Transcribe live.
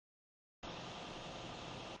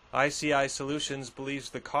ICI Solutions believes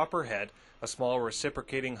the Copperhead, a small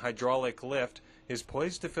reciprocating hydraulic lift, is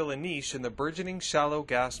poised to fill a niche in the burgeoning shallow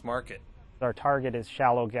gas market. Our target is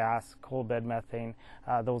shallow gas, coal bed methane,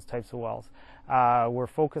 those types of wells. We're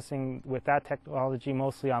focusing with that technology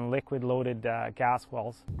mostly on liquid-loaded gas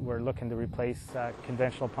wells. We're looking to replace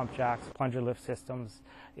conventional pump jacks, plunger lift systems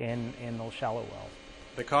in those shallow wells.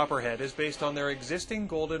 The Copperhead is based on their existing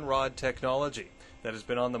goldenrod technology that has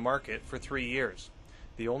been on the market for 3 years.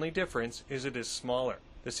 The only difference is it is smaller.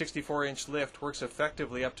 The 64-inch lift works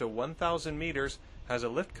effectively up to 1,000 meters, has a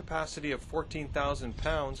lift capacity of 14,000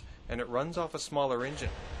 pounds, and it runs off a smaller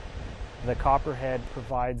engine. The Copperhead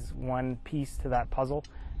provides one piece to that puzzle,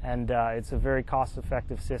 and it's a very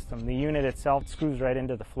cost-effective system. The unit itself screws right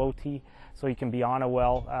into the flow tee, so you can be on a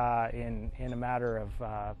well in a matter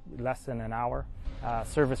of less than an hour.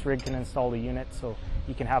 Service rig can install the unit, so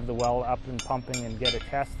you can have the well up and pumping and get it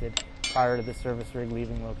tested prior to the service rig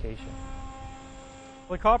leaving location.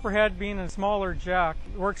 The Copperhead, being a smaller jack,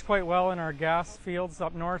 works quite well in our gas fields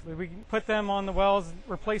up north. We can put them on the wells,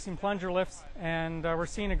 replacing plunger lifts, and we're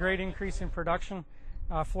seeing a great increase in production,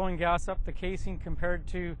 flowing gas up the casing compared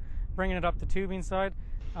to bringing it up the tubing side.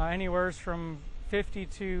 Anywhere from 50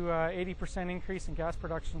 to 80% increase in gas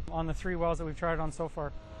production on the 3 wells that we've tried on so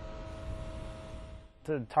far.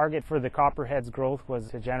 The target for the Copperhead's growth was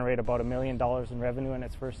to generate about $1 million in revenue in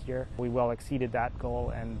its first year. We well exceeded that goal,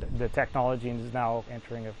 and the technology is now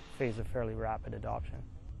entering a phase of fairly rapid adoption.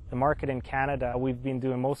 The market in Canada, we've been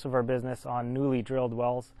doing most of our business on newly drilled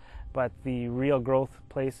wells, but the real growth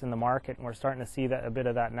place in the market, and we're starting to see that a bit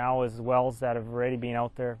of that now, is wells that have already been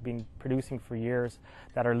out there, been producing for years,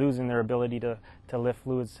 that are losing their ability to lift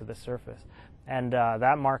fluids to the surface. And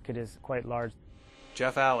that market is quite large.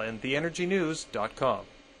 Jeff Allen, TheEnergyNews.com.